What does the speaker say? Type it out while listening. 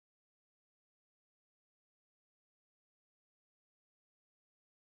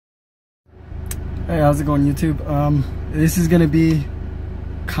Hey, how's it going, YouTube? This is gonna be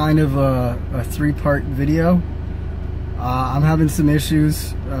kind of a three-part video. I'm having some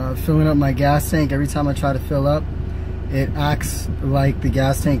issues filling up my gas tank. Every time I try to fill up, it acts like the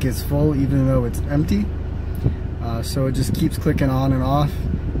gas tank is full even though it's empty. So it just keeps clicking on and off,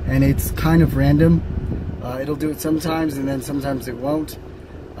 and it's kind of random. It'll do it sometimes and then sometimes it won't.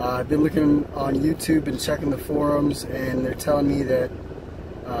 I've been looking on YouTube and checking the forums, and they're telling me that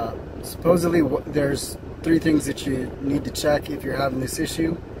supposedly there's three things that you need to check if you're having this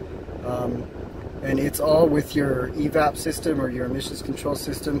issue, and it's all with your evap system or your emissions control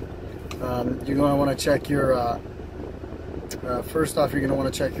system. You're going to want to check your first off, you're going to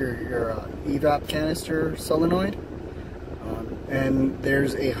want to check your evap canister solenoid, and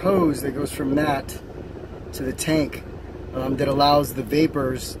there's a hose that goes from that to the tank that allows the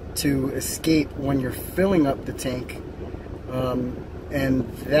vapors to escape when you're filling up the tank. And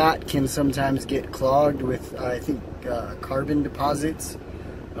that can sometimes get clogged with, I think, carbon deposits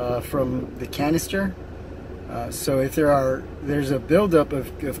from the canister. So if there's a buildup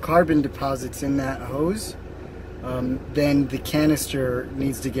of carbon deposits in that hose, then the canister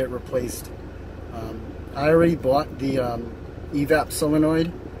needs to get replaced. I already bought the evap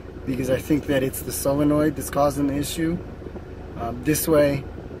solenoid because I think that it's the solenoid that's causing the issue. This way,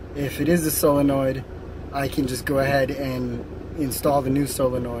 if it is the solenoid, I can just go ahead and install the new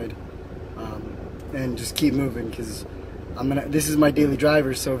solenoid and just keep moving, because this is my daily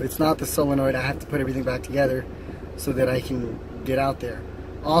driver, so if it's not the solenoid, I have to put everything back together so that I can get out there.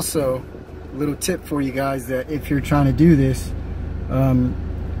 Also, a little tip for you guys, that if you're trying to do this,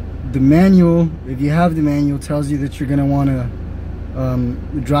 the manual, if you have the manual, tells you that you're going to want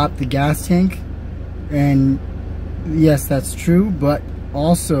to drop the gas tank, and yes, that's true, but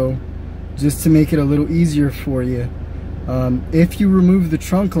also, just to make it a little easier for you, if you remove the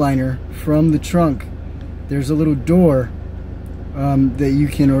trunk liner from the trunk, there's a little door that you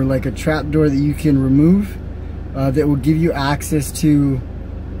can, or like a trap door that you can remove, that will give you access to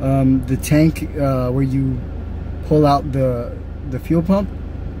the tank where you pull out the fuel pump.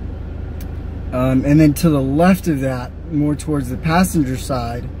 And then to the left of that, more towards the passenger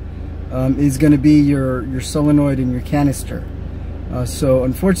side, is going to be your solenoid and your canister. So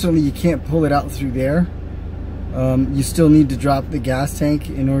unfortunately you can't pull it out through there. You still need to drop the gas tank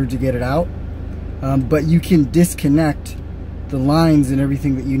in order to get it out, but you can disconnect the lines and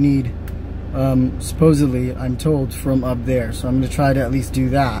everything that you need, supposedly, I'm told, from up there. So I'm going to try to at least do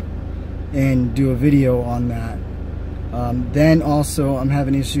that and do a video on that. Then also I'm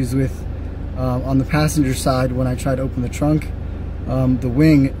having issues with on the passenger side. When I try to open the trunk, the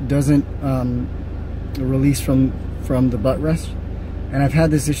wing doesn't release from the buttress, and I've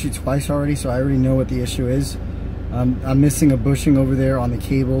had this issue twice already, so I already know what the issue is. I'm missing a bushing over there on the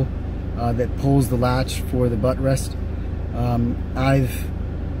cable that pulls the latch for the buttress. I've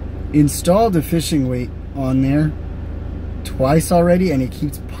installed a fishing weight on there twice already, and it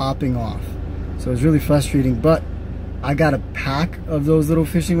keeps popping off, so it's really frustrating. But I got a pack of those little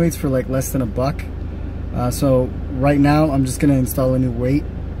fishing weights for like less than $1. So right now I'm just gonna install a new weight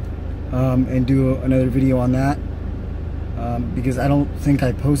and do another video on that, because I don't think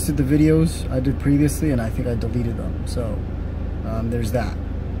I posted the videos I did previously, and I think I deleted them. So there's that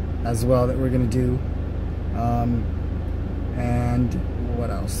as well that we're gonna do. And what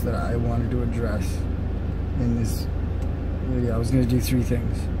else that I wanted to address in this video? I was gonna do three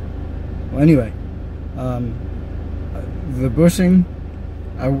things. Well, anyway, the bushing,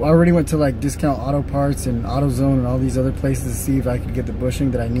 I already went to like Discount Auto Parts and AutoZone and all these other places to see if I could get the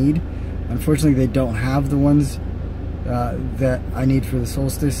bushing that I need. Unfortunately, they don't have the ones that I need for the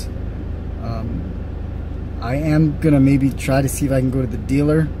Solstice. I am gonna maybe try to see if I can go to the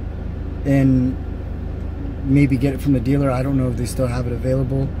dealer and maybe get it from the dealer. I don't know if they still have it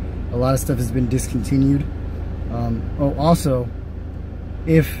available. A lot of stuff has been discontinued. Oh, also,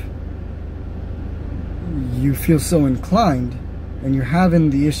 if you feel so inclined and you're having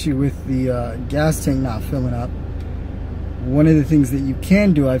the issue with the gas tank not filling up, one of the things that you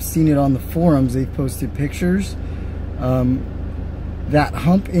can do, I've seen it on the forums, they've posted pictures, that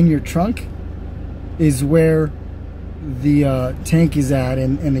hump in your trunk is where the tank is at,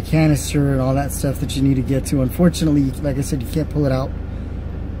 and the canister and all that stuff that you need to get to. Unfortunately, like I said, you can't pull it out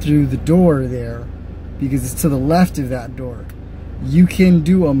through the door there because it's to the left of that door. You can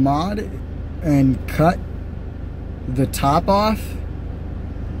do a mod and cut the top off,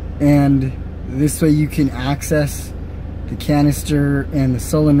 and this way you can access the canister and the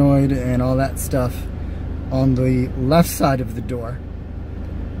solenoid and all that stuff on the left side of the door.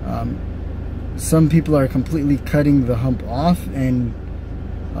 Some people are completely cutting the hump off and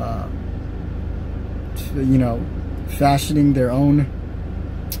you know, fashioning their own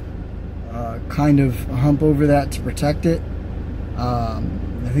kind of hump over that to protect it. I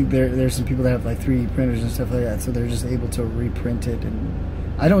think there's some people that have like 3D printers and stuff like that, so they're just able to reprint it.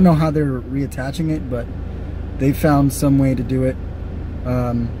 And I don't know how they're reattaching it, but they found some way to do it.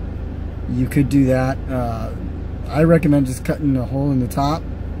 You could do that. I recommend just cutting a hole in the top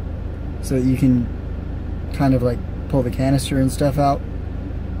so that you can kind of like pull the canister and stuff out.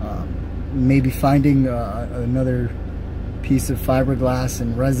 Maybe finding another piece of fiberglass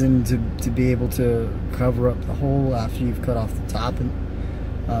and resin to be able to cover up the hole after you've cut off the top.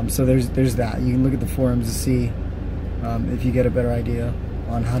 And so there's that. You can look at the forums to see if you get a better idea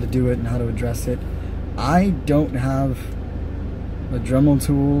on how to do it and how to address it. I don't have a Dremel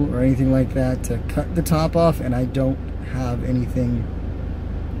tool or anything like that to cut the top off, and I don't have anything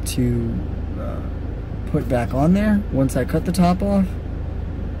to put back on there once I cut the top off.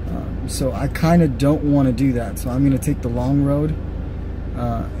 So I kind of don't want to do that, so I'm going to take the long road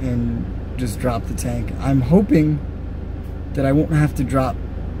and just drop the tank. I'm hoping that I won't have to drop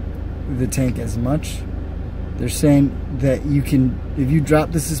the tank as much. They're saying that you can, if you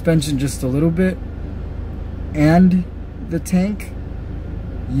drop the suspension just a little bit and the tank,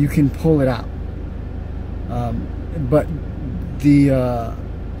 you can pull it out. But the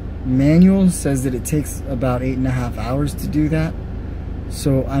manual says that it takes about 8.5 hours to do that.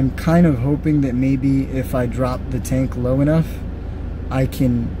 So I'm kind of hoping that maybe if I drop the tank low enough, I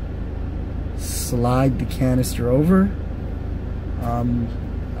can slide the canister over.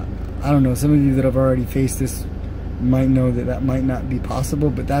 I don't know, some of you that have already faced this might know that that might not be possible,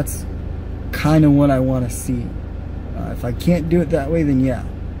 but that's kind of what I want to see. If I can't do it that way, then yeah,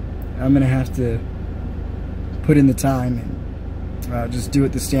 I'm gonna have to put in the time and just do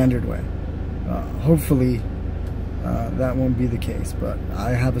it the standard way. Hopefully that won't be the case, but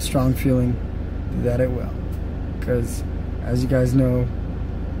I have a strong feeling that it will, because as you guys know,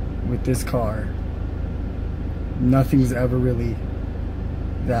 with this car, nothing's ever really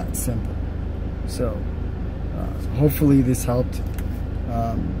that simple. So hopefully this helped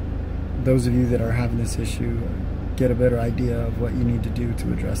those of you that are having this issue get a better idea of what you need to do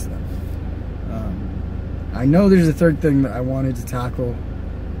to address them. I know there's a third thing that I wanted to tackle.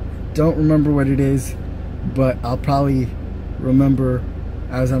 Don't remember what it is, but I'll probably remember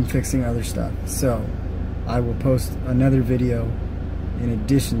as I'm fixing other stuff. So I will post another video in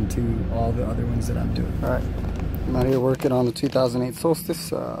addition to all the other ones that I'm doing. Alright, I'm out here working on the 2008 Solstice.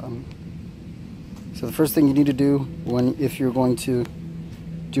 So the first thing you need to do if you're going to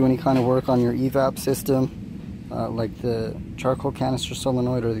do any kind of work on your evap system, like the charcoal canister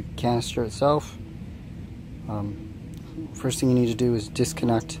solenoid or the canister itself, first thing you need to do is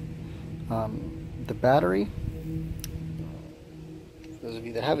disconnect the battery. For those of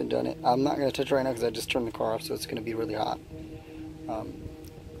you that haven't done it, I'm not going to touch it right now because I just turned the car off, so it's going to be really hot.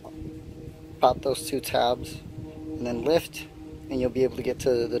 Pop those two tabs and then lift, and you'll be able to get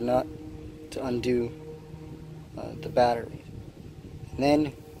to the nut to undo the battery. And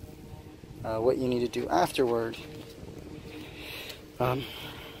then what you need to do afterward,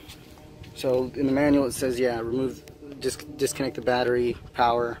 so in the manual it says, yeah, disconnect the battery,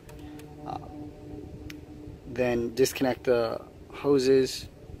 power, then disconnect the hoses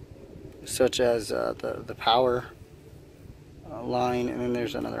such as the power line, and then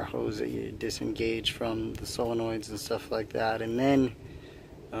there's another hose that you disengage from the solenoids and stuff like that, and then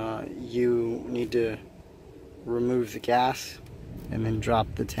you need to remove the gas and then drop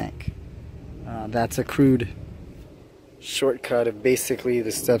the tank. That's a crude shortcut of basically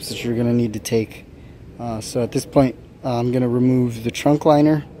the steps that you're going to need to take. So at this point I'm going to remove the trunk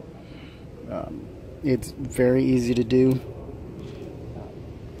liner. It's very easy to do.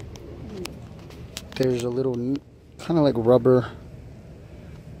 There's a little kind of like rubber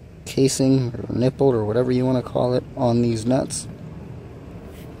casing or nipple or whatever you want to call it on these nuts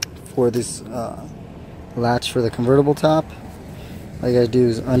for this latch for the convertible top. All you gotta do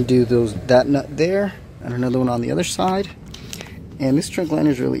is undo that nut there and another one on the other side. And this trunk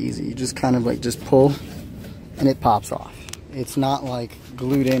liner is really easy. You just kind of like just pull and it pops off. It's not like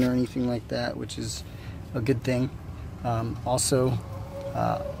glued in or anything like that, which is a good thing. Also,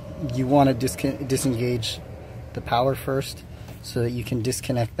 you want to disengage the power first so that you can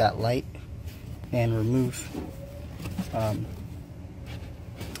disconnect that light and remove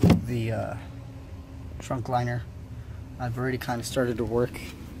the trunk liner. I've already kind of started to work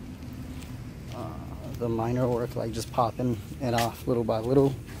the minor work, like just popping it off little by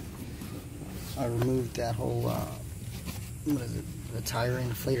little. I removed that whole what is it, the tire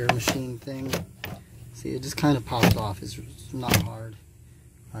inflator machine thing. See, it just kind of pops off. It's not hard.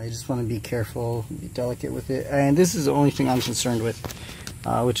 You just want to be careful, be delicate with it. And this is the only thing I'm concerned with,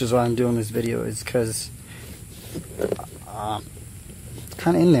 which is why I'm doing this video, is because it's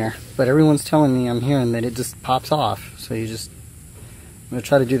kind of in there. But everyone's telling me, I'm hearing that it just pops off. So I'm going to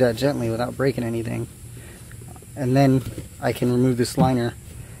try to do that gently without breaking anything. And then I can remove this liner.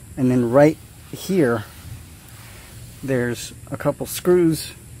 And then right here, there's a couple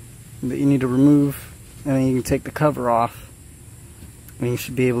screws that you need to remove. And then you can take the cover off. And you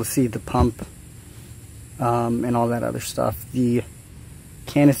should be able to see the pump and all that other stuff. The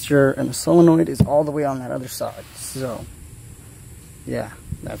canister and the solenoid is all the way on that other side. So, yeah,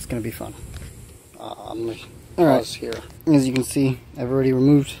 that's going to be fun. I'm going to pause here. As you can see, I've already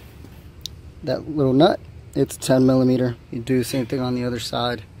removed that little nut. It's 10 millimeter. You do the same thing on the other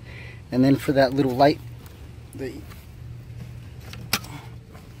side. And then for that little light, there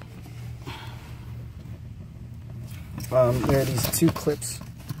are these two clips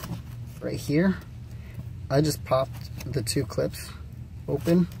right here. I just popped the two clips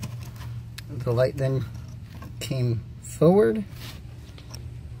open. The light then came forward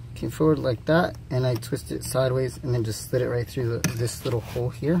like that, and I twisted it sideways and then just slid it right through this little hole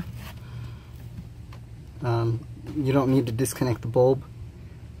here. You don't need to disconnect the bulb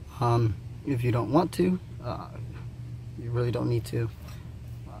if you don't want to. You really don't need to.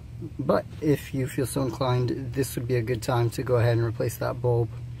 But if you feel so inclined, this would be a good time to go ahead and replace that bulb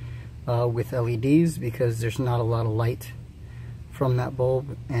with LEDs, because there's not a lot of light from that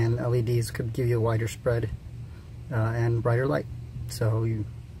bulb, and LEDs could give you a wider spread and brighter light. So you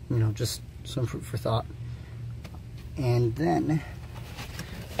know, just some food for thought. And then,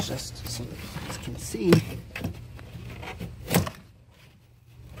 just so that you guys can see,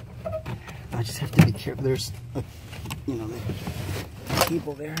 I just have to be careful. There's a, the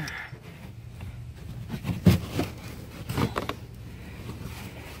cable there.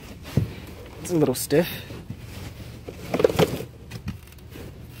 It's a little stiff.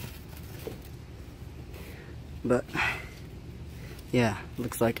 But yeah,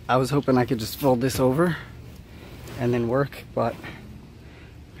 looks like I was hoping I could just fold this over and then work, but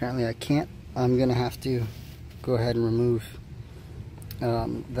apparently I can't. I'm gonna have to go ahead and remove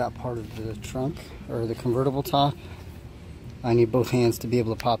that part of the trunk, or the convertible top. I need both hands to be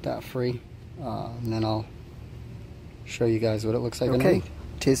able to pop that free, and then I'll show you guys what it looks like. Okay,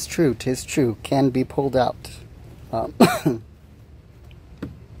 tis true, can be pulled out.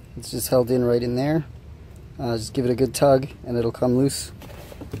 It's just held in right in there. Just give it a good tug and it'll come loose.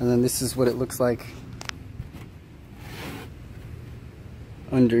 And then this is what it looks like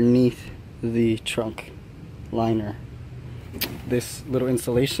underneath the trunk liner. This little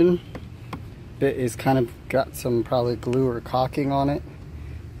insulation bit is kind of got some probably glue or caulking on it,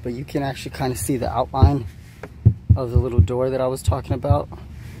 but you can actually kind of see the outline of the little door that I was talking about,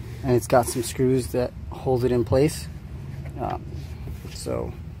 and it's got some screws that hold it in place.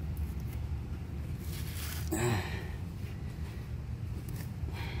 So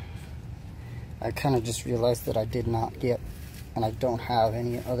I kind of just realized that I did not get, and I don't have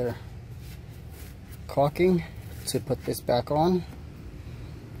any other caulking to put this back on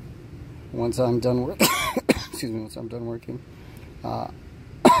once I'm done working. Excuse me, once I'm done working. I'm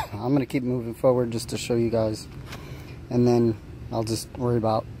gonna keep moving forward just to show you guys, and then I'll just worry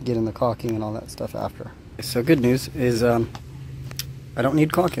about getting the caulking and all that stuff after. So good news is I don't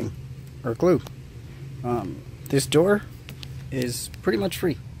need caulking or glue. This door is pretty much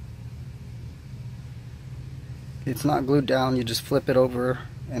free. It's not glued down, you just flip it over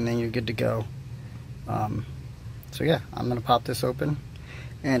and then you're good to go. So yeah, I'm gonna pop this open.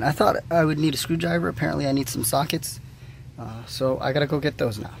 And I thought I would need a screwdriver. Apparently I need some sockets. So I gotta go get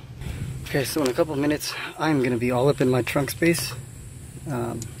those now. Okay, so in a couple of minutes I'm gonna be all up in my trunk space,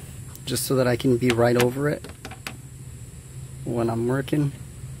 just so that I can be right over it when I'm working.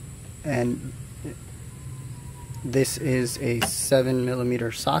 And this is a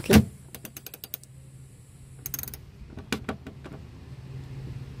 7mm socket,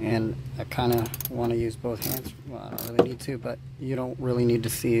 and I kind of want to use both hands. Well, I don't really need to, but you don't really need to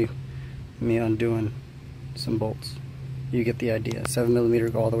see me undoing some bolts. You get the idea.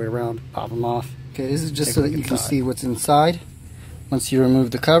 7mm, go all the way around, pop them off. Okay, this is just so that you can see what's inside. Once you remove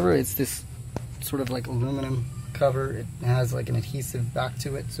the cover, it's this sort of like aluminum cover. It has like an adhesive back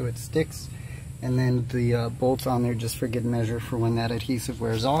to it so it sticks. And then the bolts on there just for good measure for when that adhesive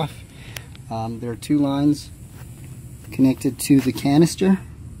wears off. There are two lines connected to the canister.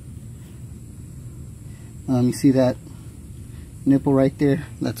 You see that nipple right there?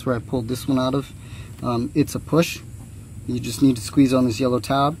 That's where I pulled this one out of. It's a push. You just need to squeeze on this yellow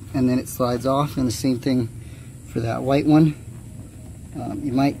tab and then it slides off, and the same thing for that white one.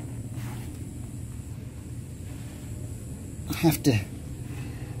 You might have to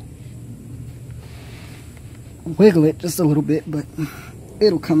wiggle it just a little bit, but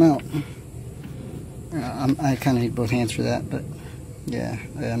it'll come out. I kind of need both hands for that, but yeah,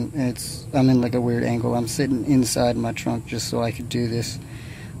 I'm in like a weird angle. I'm sitting inside my trunk just so I could do this,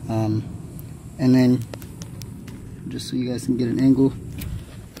 and then just so you guys can get an angle,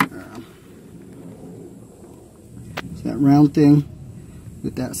 so that round thing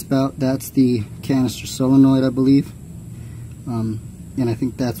with that spout, that's the canister solenoid, I believe, and I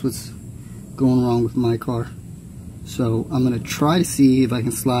think that's what's going wrong with my car. So I'm going to try to see if I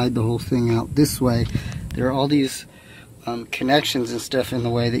can slide the whole thing out this way. There are all these connections and stuff in the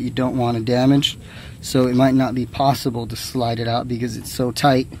way that you don't want to damage, so it might not be possible to slide it out because it's so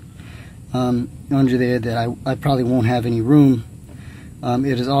tight under there that I probably won't have any room.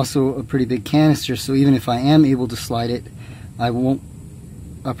 It is also a pretty big canister, so even if I am able to slide it, I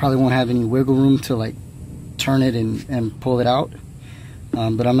probably won't have any wiggle room to like turn it and pull it out.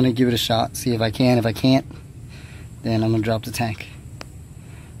 But I'm going to give it a shot, see if I can. If I can't, then I'm going to drop the tank.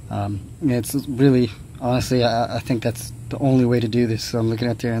 It's really, honestly, I think that's the only way to do this. So I'm looking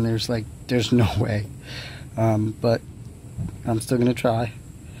at there and there's no way. But I'm still going to try.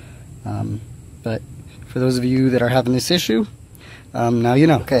 But for those of you that are having this issue, now you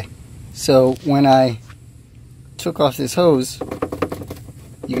know. Okay, so when I took off this hose,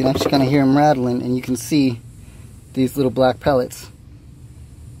 you can actually kind of hear them rattling, and you can see these little black pellets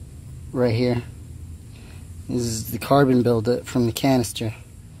right here. This is the carbon buildup from the canister.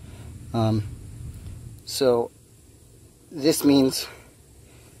 So this means,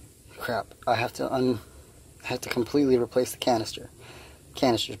 crap, I have to completely replace the canister.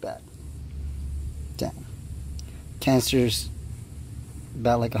 Canister's bad. Dang. Canister's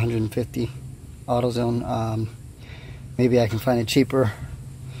about like 150 AutoZone. Maybe I can find it cheaper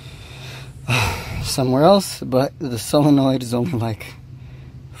somewhere else, but the solenoid is only like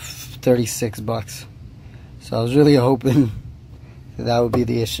 36 bucks. So I was really hoping that would be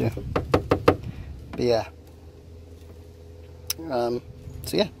the issue. But yeah. So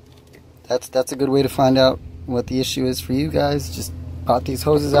yeah, that's a good way to find out what the issue is for you guys. Just pop these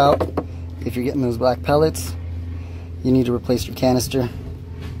hoses out. If you're getting those black pellets, you need to replace your canister,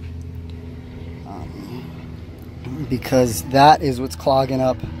 because that is what's clogging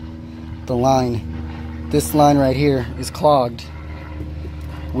up the line. This line right here is clogged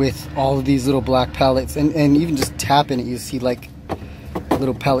with all of these little black pellets, and even just tapping it, you see like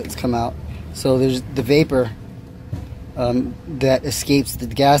little pellets come out. So there's the vapor that escapes the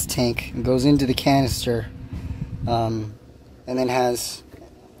gas tank and goes into the canister, and then has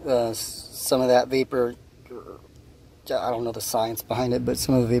some of that vapor, I don't know the science behind it, but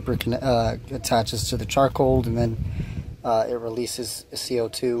some of the vapor attaches to the charcoal, and then it releases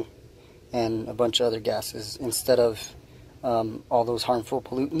CO2 and a bunch of other gases instead of all those harmful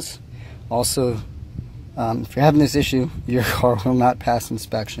pollutants. Also, if you're having this issue, your car will not pass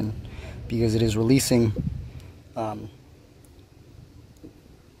inspection because it is releasing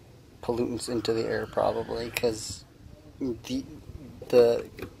pollutants into the air, probably because the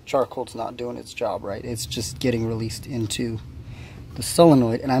charcoal's not doing its job right. It's just getting released into the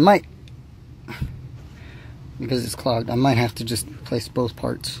solenoid, and I might, because it's clogged, I might have to just replace both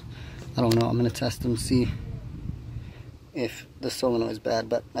parts. I don't know. I'm going to test them, see if the solenoid is bad,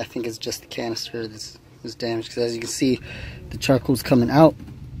 but I think it's just the canister that's damaged, because as you can see, the charcoal's coming out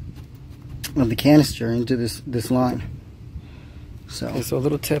of the canister into this line. So a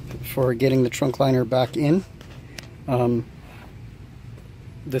little tip for getting the trunk liner back in.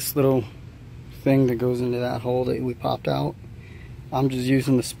 This little thing that goes into that hole that we popped out, I'm just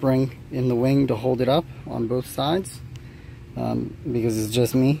using the spring in the wing to hold it up on both sides, because it's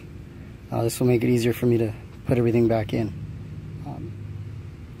just me. This will make it easier for me to put everything back in.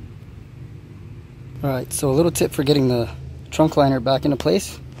 Alright, so a little tip for getting the trunk liner back into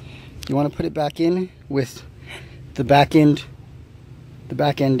place. You want to put it back in with the back end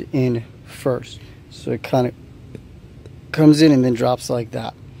in first. So it kind of comes in and then drops like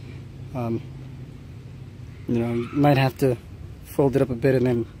that. You know, you might have to fold it up a bit and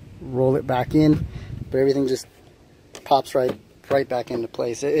then roll it back in, but everything just pops right back into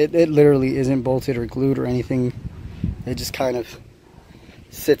place. It literally isn't bolted or glued or anything. It just kind of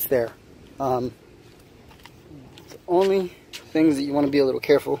sits there. The only things that you want to be a little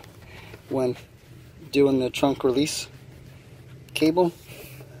careful when doing the trunk release cable,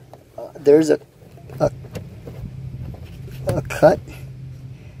 there's a cut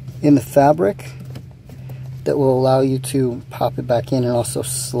in the fabric that will allow you to pop it back in and also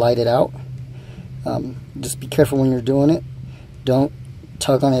slide it out. Just be careful when you're doing it. Don't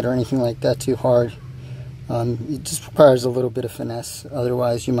tug on it or anything like that too hard. It just requires a little bit of finesse,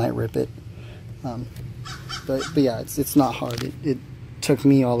 otherwise you might rip it. But yeah, it's not hard. It took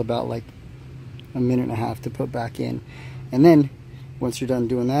me all about like a minute and a half to put back in. And then once you're done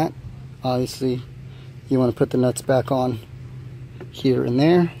doing that, obviously you want to put the nuts back on here and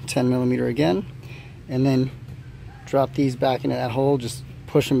there, 10mm again, and then drop these back into that hole. Just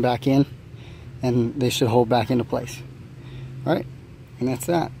push them back in and they should hold back into place. All right, and that's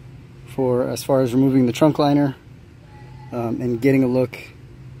that for as far as removing the trunk liner and getting a look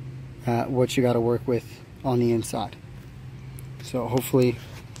at what you got to work with on the inside. So hopefully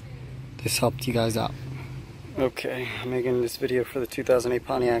this helped you guys out. Okay, I'm making this video for the 2008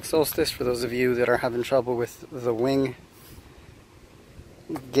 Pontiac Solstice. For those of you that are having trouble with the wing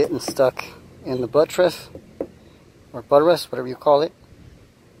getting stuck in the buttress, or buttress, whatever you call it,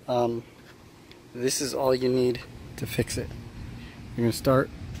 this is all you need to fix it. You're going to start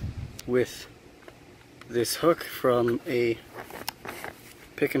with this hook from a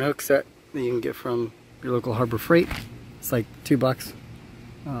pick and hook set that you can get from your local Harbor Freight. It's like $2.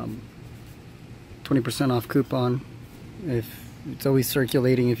 20% off coupon. If it's always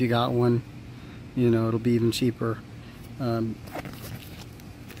circulating, if you got one, you know, it'll be even cheaper.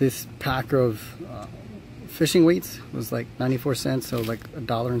 This pack of fishing weights was like 94 cents, so like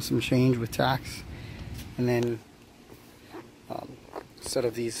 $1 and some change with tax. And then a set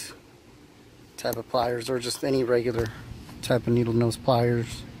of these type of pliers, or just any regular type of needle nose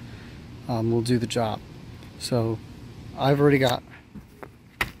pliers, will do the job. So I've already got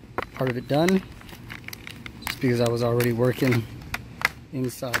part of it done, just because I was already working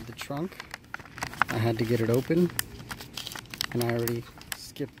inside the trunk. I had to get it open, and I already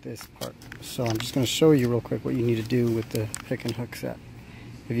skipped this part. So I'm just going to show you real quick what you need to do with the pick and hook set.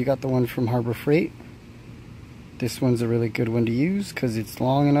 If you got the one from Harbor Freight, this one's a really good one to use because it's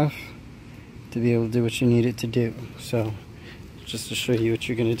long enough to be able to do what you need it to do. So just to show you what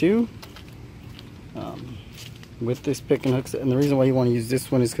you're going to do with this pick and hook set. And the reason why you want to use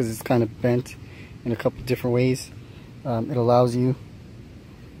this one is because it's kind of bent in a couple different ways. It allows you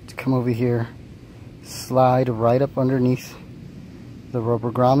to come over here, slide right up underneath the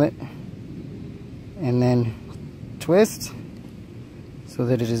rubber grommet, and then twist so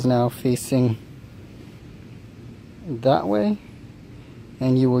that it is now facing that way,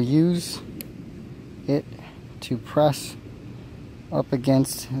 and you will use it to press up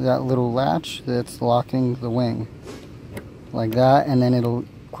against that little latch that's locking the wing like that, and then it'll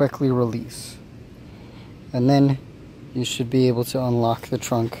quickly release, and then you should be able to unlock the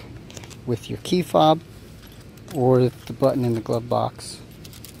trunk with your key fob or the button in the glove box,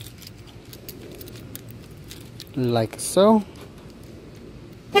 like so.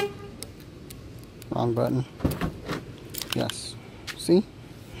 Wrong button. Yes, see?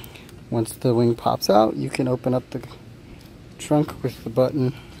 Once the wing pops out, you can open up the trunk with the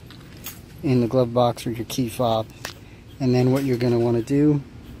button in the glove box or your key fob. And then what you're going to want to do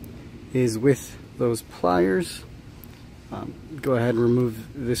is, with those pliers, go ahead and remove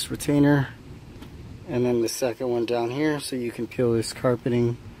this retainer, and then the second one down here, so you can peel this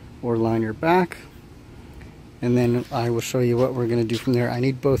carpeting or liner back. And then I will show you what we're going to do from there. I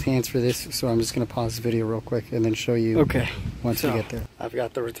need both hands for this, so I'm just going to pause the video real quick and then show you. Okay, once we get there. I've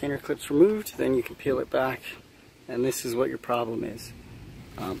got the retainer clips removed, then you can peel it back, and this is what your problem is.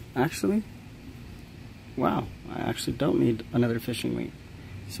 Actually, wow, I actually don't need another fishing weight.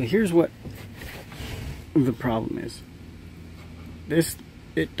 So here's what the problem is.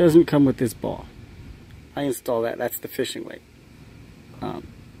 It doesn't come with this ball. I install that, that's the fishing weight.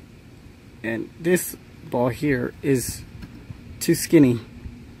 And this ball here is too skinny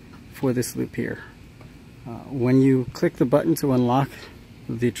for this loop here. When you click the button to unlock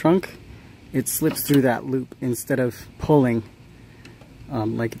the trunk, it slips through that loop instead of pulling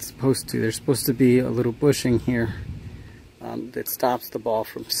like it's supposed to. There's supposed to be a little bushing here that stops the ball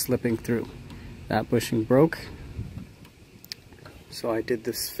from slipping through. That bushing broke, so I did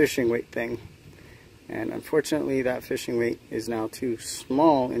this fishing weight thing, and unfortunately that fishing weight is now too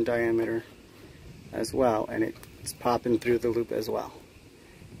small in diameter as well, and it's popping through the loop as well.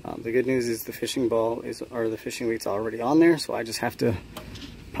 The good news is the fishing ball or the fishing weight's already on there, so I just have to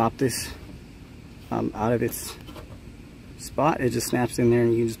pop this out of its spot. It just snaps in there,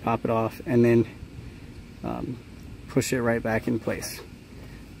 and you can just pop it off and then push it right back in place,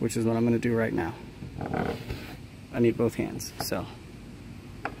 which is what I'm going to do right now. I need both hands, so.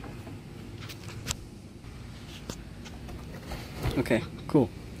 Okay, cool.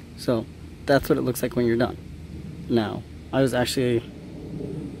 So that's what it looks like when you're done. Now, I was actually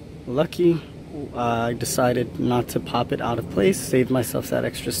lucky I decided not to pop it out of place, saved myself that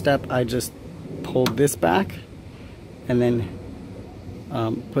extra step. I just pulled this back and then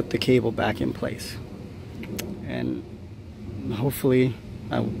put the cable back in place. And hopefully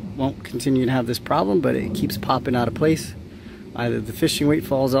I won't continue to have this problem, but it keeps popping out of place. Either the fishing weight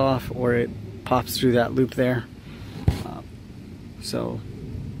falls off or it pops through that loop there. So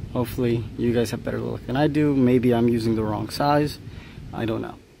hopefully you guys have better luck than I do. Maybe I'm using the wrong size. I don't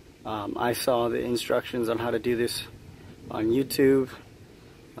know. I saw the instructions on how to do this on YouTube.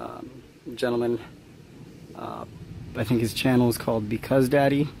 Gentleman, I think his channel is called Because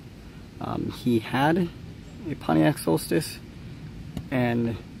Daddy. He had a Pontiac Solstice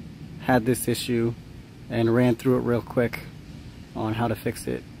and had this issue and ran through it real quick on how to fix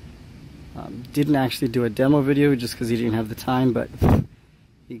it. Didn't actually do a demo video just because he didn't have the time, but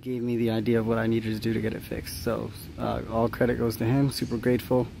he gave me the idea of what I needed to do to get it fixed. So all credit goes to him. Super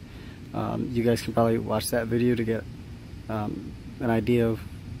grateful. You guys can probably watch that video to get an idea of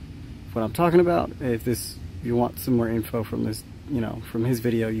what I'm talking about. If you want some more info from this, from his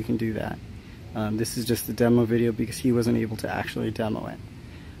video, you can do that. This is just a demo video because he wasn't able to actually demo it.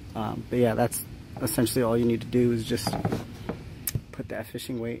 But yeah, that's essentially all you need to do is just put that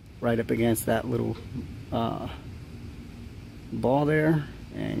fishing weight right up against that little ball there,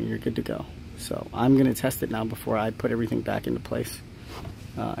 and you're good to go. So I'm going to test it now before I put everything back into place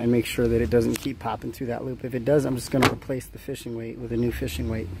and make sure that it doesn't keep popping through that loop. If it does, I'm just going to replace the fishing weight with a new fishing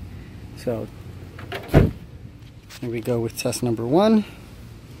weight. So here we go with test number 1.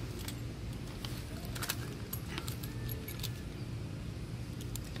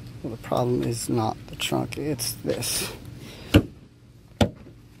 Well, the problem is not the trunk, it's this.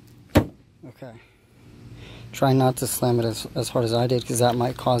 Okay. Try not to slam it as hard as I did, because that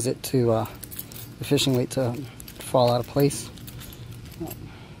might cause it to, the fishing weight to fall out of place.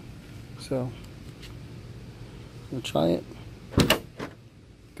 So, we'll try it.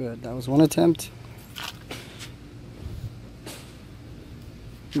 Good, that was one attempt.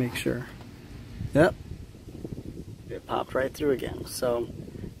 Make sure. Yep. It popped right through again. So,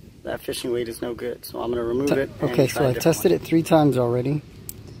 that fishing weight is no good. So I'm going to remove it. Okay, so I tested it 3 times already,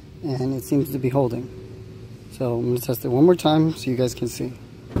 and it seems to be holding. So I'm going to test it one more time so you guys can see.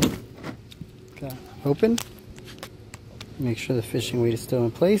 Okay, open. Make sure the fishing weight is still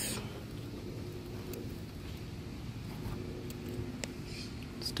in place.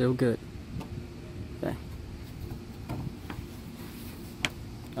 Still good. Okay.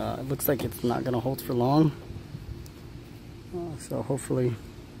 It looks like it's not going to hold for long. So hopefully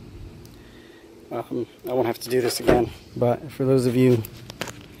I won't have to do this again. But for those of you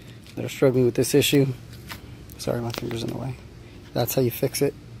that are struggling with this issue, sorry, my finger's in the way. That's how you fix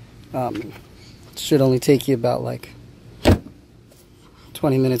it. It should only take you about like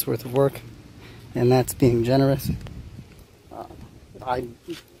 20 minutes worth of work, and that's being generous. I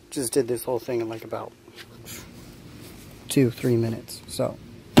just did this whole thing in like about 2-3 minutes. So,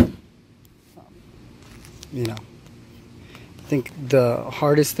 I think the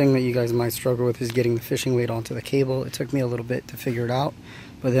hardest thing that you guys might struggle with is getting the fishing weight onto the cable. It took me a little bit to figure it out,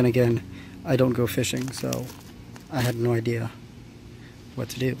 but then again, I don't go fishing, so I had no idea what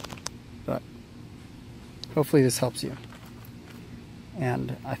to do. But hopefully this helps you.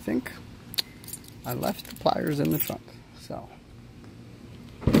 And I think I left the pliers in the trunk, so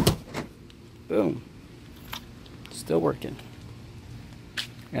boom, still working.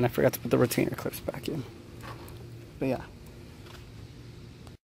 And I forgot to put the retainer clips back in, but yeah.